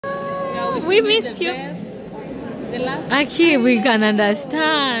We missed you. Aki, we can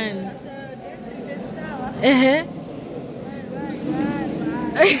understand.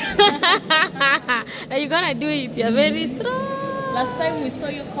 You're gonna do it. You're very strong. Last time we saw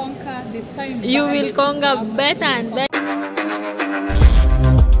you conquer. This time you will conquer better and better.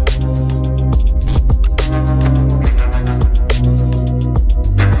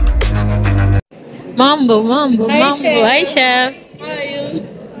 Mambo. Hi, Chef. Hi, Chef. How are you?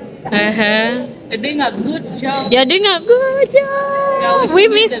 You're doing a good job. You're doing a good job. Yeah, we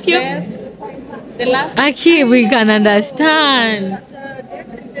missed you. The last Aki, we can understand.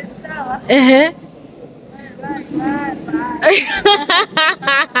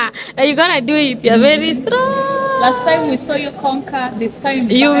 You're gonna do it. You're very strong. Last time we saw you conquer. This time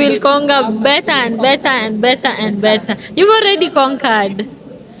you will conquer better and better and better and better. You've already conquered.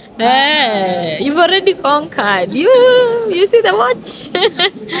 You've already conquered. You see the watch?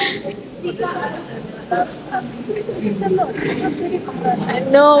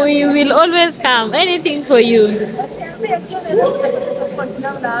 No, we will always come. Anything for you.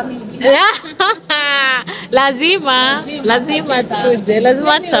 Lazima tukuje.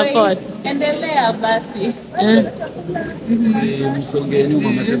 Lazima support. Endelea basi. Msonge nyuma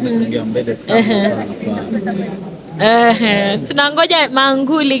msonge mbele sana. Tunangoja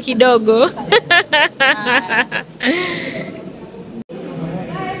manguli kidogo.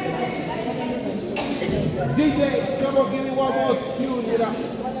 DJ, come on, give me one more tune,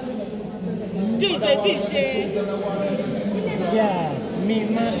 DJ. Yeah, me,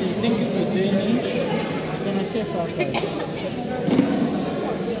 Marty, thank you for joining. I'm gonna share surprise.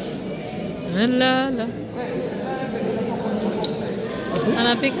 La.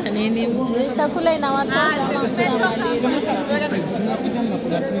 Anapika nini mzee? Chakula inawatosha.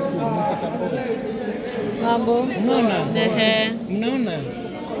 Mambo. Mnaona?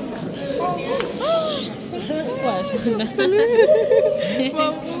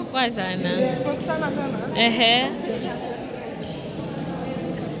 Kwa sana.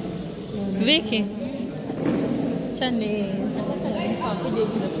 Vicky. Chani.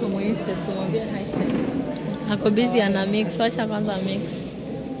 Ako busy ana mix, wacha kwanza mix.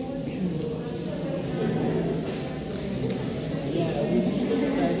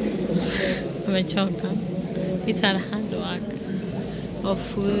 Amechoka. It's a hard work of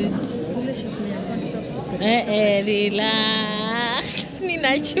food. Relax.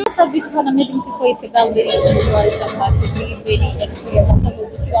 So it's an amazing piece of it. I'm really enjoying really experience.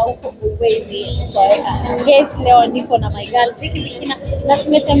 Yes, leo niko na my girl Vicky na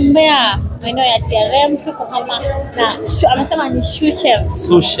tumetembea maeneo ya TRM tuko kama na amesema ni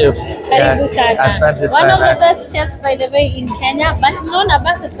sous chef. Karibu sana. Asante sana. One of the best chefs by the way in Kenya, but mnaona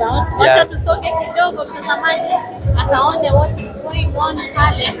background. Wacha tusonge kidogo mtazamaji akaone what is going on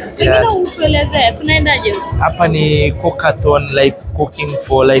pale. Pengine utueleze kunaendaje? Hapa ni cookerthon, like cooking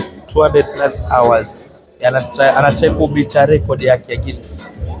for like 200 plus hours. Anatry kubeat record yake ya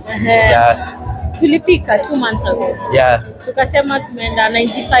Guinness. Yeah. Tulipika 2 months ago. Yeah. Tukasema tumeenda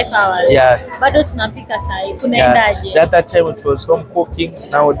 95 hours. Yeah. Bado tunapika sasa. Kunaendaje? Yeah. That time it was home cooking,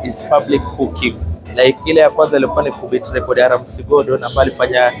 now it is public cooking. Like ile ya kwanza ilikuwa ni kubeat record ya Ramsigodo na mbali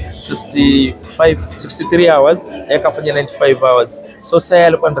fanya 63 hours, akafanya 95 hours. So sasa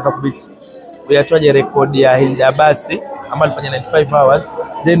alikuwa anataka kubeat kuyatoaje record ya Hilda Basi ambayo alifanya 95 hours,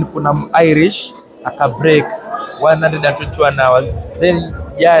 then kuna Irish aka break 121 hours, then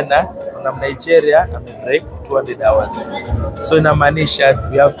jana kuna Nigeria ame break 200 hours. So inamaanisha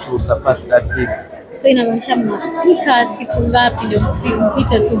we have to surpass that thing. So inamaanisha mnapika siku ngapi ndio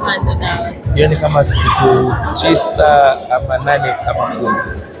mpite 200 hours? Hiyo ni kama siku 9 ama 8 ama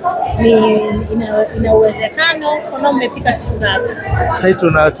 10. Ina uwezekano sana mmepika siku ngapi? Sasa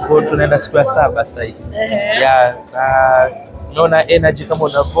tunaenda siku ya 7 sasa hivi. Yeah, naona energy kama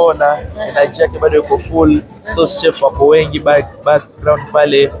unavona, energy yake bado iko full. So chef wako wengi background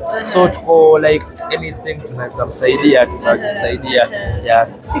pale. So tuko like anything tunaweza msaidia, tutamsaidia. Yeah.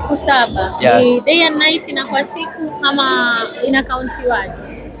 Siku 7. Yeah. Ni day and night inakuwa siku ama ina countiwaje?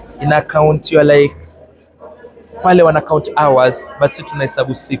 Ina countiwa like pale wana count hours, basi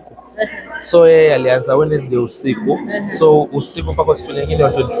tunahesabu siku. So yeye alianza Wednesday usiku. So usiku mpaka siku nyingine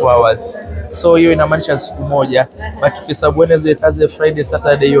 24 hours. So hiyo inamaanisha siku moja. But tukihesabu Wednesday, Thursday, Friday,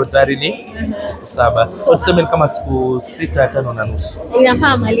 Saturday hiyo tayari ni siku 7. So tuseme kama siku 6, 5 na nusu.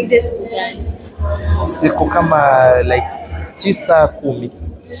 Inafaa malize siku gani? Siku kama like 9, 10.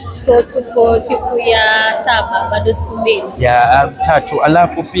 So tuko siku ya 7 bado siku 2. Ya 3.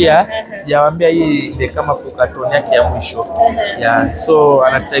 Alafu pia sijawaambia hii ile kama cookerthon yake ya mwisho. Yeah, so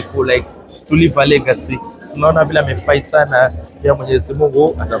anataka ku like to leave a legacy. tunaona vile amefight sana, pia Mwenyezi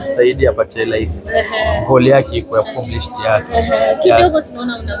Mungu atamsaidia apate like goal yake iko accomplished yake. Kidogo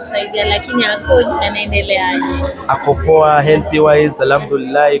tunaona unamsaidia, lakini akoje, anaendeleaje? Ako poa healthy wise,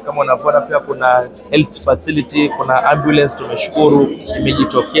 alhamdulillah. Kama unavyoona pia kuna health facility, kuna ambulance tumeshukuru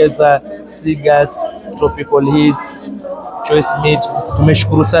imejitokeza, Sigas, Tropical Hits, Choice Meat,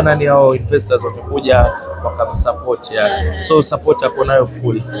 tumeshukuru sana ni hao investors wamekuja wakamsupport so support hapo nayo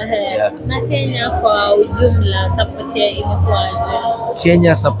full. Na Kenya kwa ujumla support imekuwaje?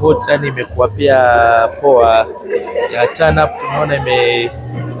 Kenya support yani imekuwa pia poa, turn up tunaona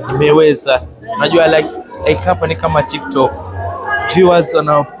imeweza. Unajua like hapa ni kama TikTok, viewers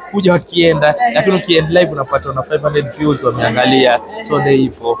wanakuja wakienda, lakini ukiend live unapata una 500 views wameangalia, so ndio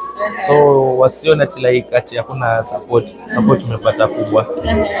hivyo. So wasione ati hakuna support tumepata kubwa.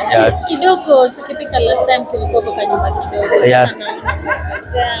 Kidogo tukifika last time tulikuwa kwa nyumba kidogo.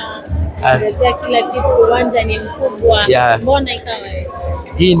 Kila kitu uwanja ni mkubwa. Mbona ikawa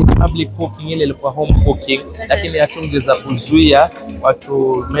hii ni public cooking, ile ilikuwa home cooking, lakini hatungeweza kuzuia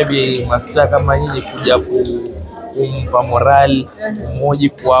watu maybe master kama nyinyi kuja kumpa moral mmoja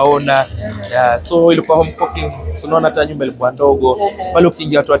kuwaona. So ilikuwa home cooking, so unaona hata nyumba ilikuwa ndogo pale,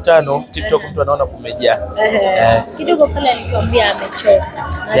 ukiingia watu 5 TikTok mtu anaona kumejaa. Kidogo pale alituambia amechoka,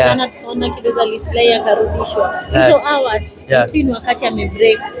 na jana tukaona kidogo alislay akarudishwa. Hizo hours between wakati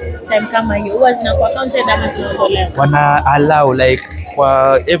amebreak time kama hiyo huwa zinakuwa counted ama zinaondolewa? Wana allow like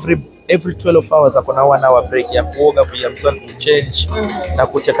kwa every 12 hours akona 1 hour break ya kuoga, kuja mswaki, kuchange na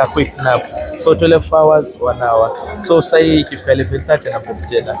kuteka quick nap. So 12 hours 1 hour. So sasa hii ikifika 11:30 na pop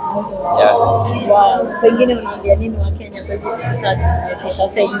tena. Wow. Pengine unaambia nini wa Kenya kwa hizo siku tatu zimepita,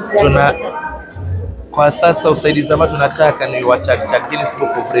 usaidizi kwa sasa usaidizi ambao tunataka ni wa Guinness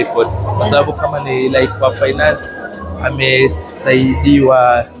Book of Record, kwa sababu kama ni like kwa finance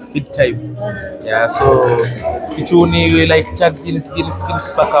amesaidiwa big time. So kitu ni like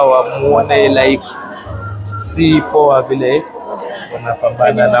Guinness paka wamuone like si poa vile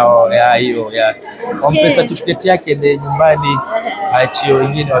wanapambana nao hiyo wampe certificate yake ndio nyumbani, aachie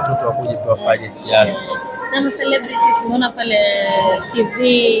wengine watoto wakuje tuwafanye. Na celebrities unaona pale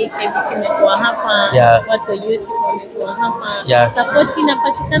TV, KBC imekuwa hapa, watu wa YouTube wamekuwa hapa. Support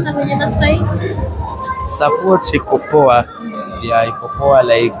inapatikana kwenye nastahili? Support iko poa. Iko poa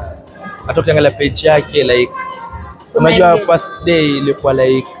like hata ukiangalia page yake like unajua first day ilikuwa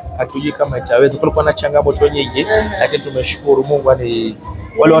like hatujui kama itaweza, kulikuwa na changamoto nyingi, lakini tumeshukuru Mungu yani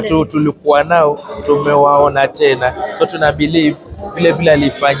wale watu tulikuwa nao tumewaona tena, so tuna believe vile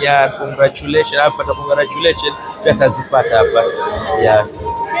alifanya congratulations pia atazipata hapa.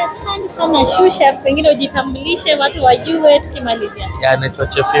 Asante sana Chef, pengine ujitambulishe watu wajue tukimalizia. Naitwa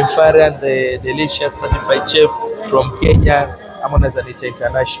Chef Mfarian, the delicious certified chef from Kenya. I'm on as an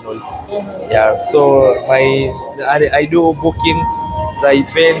international. So I do bookings za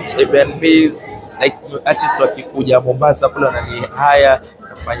event, Airbnbs, like artists wakikuja Mombasa kule wanani hire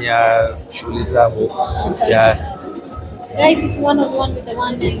nafanya shughuli zangu. Guys, it's one-on-one with the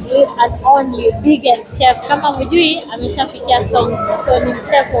one and only biggest chef. Kama mjui ameshafikia song, so ni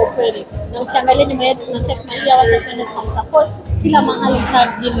chef wa kweli. Na ukiangalia nyuma yetu kuna Chef Malihha, watu wapende kumsupport kila mahali.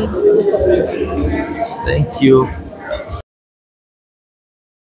 Thank you.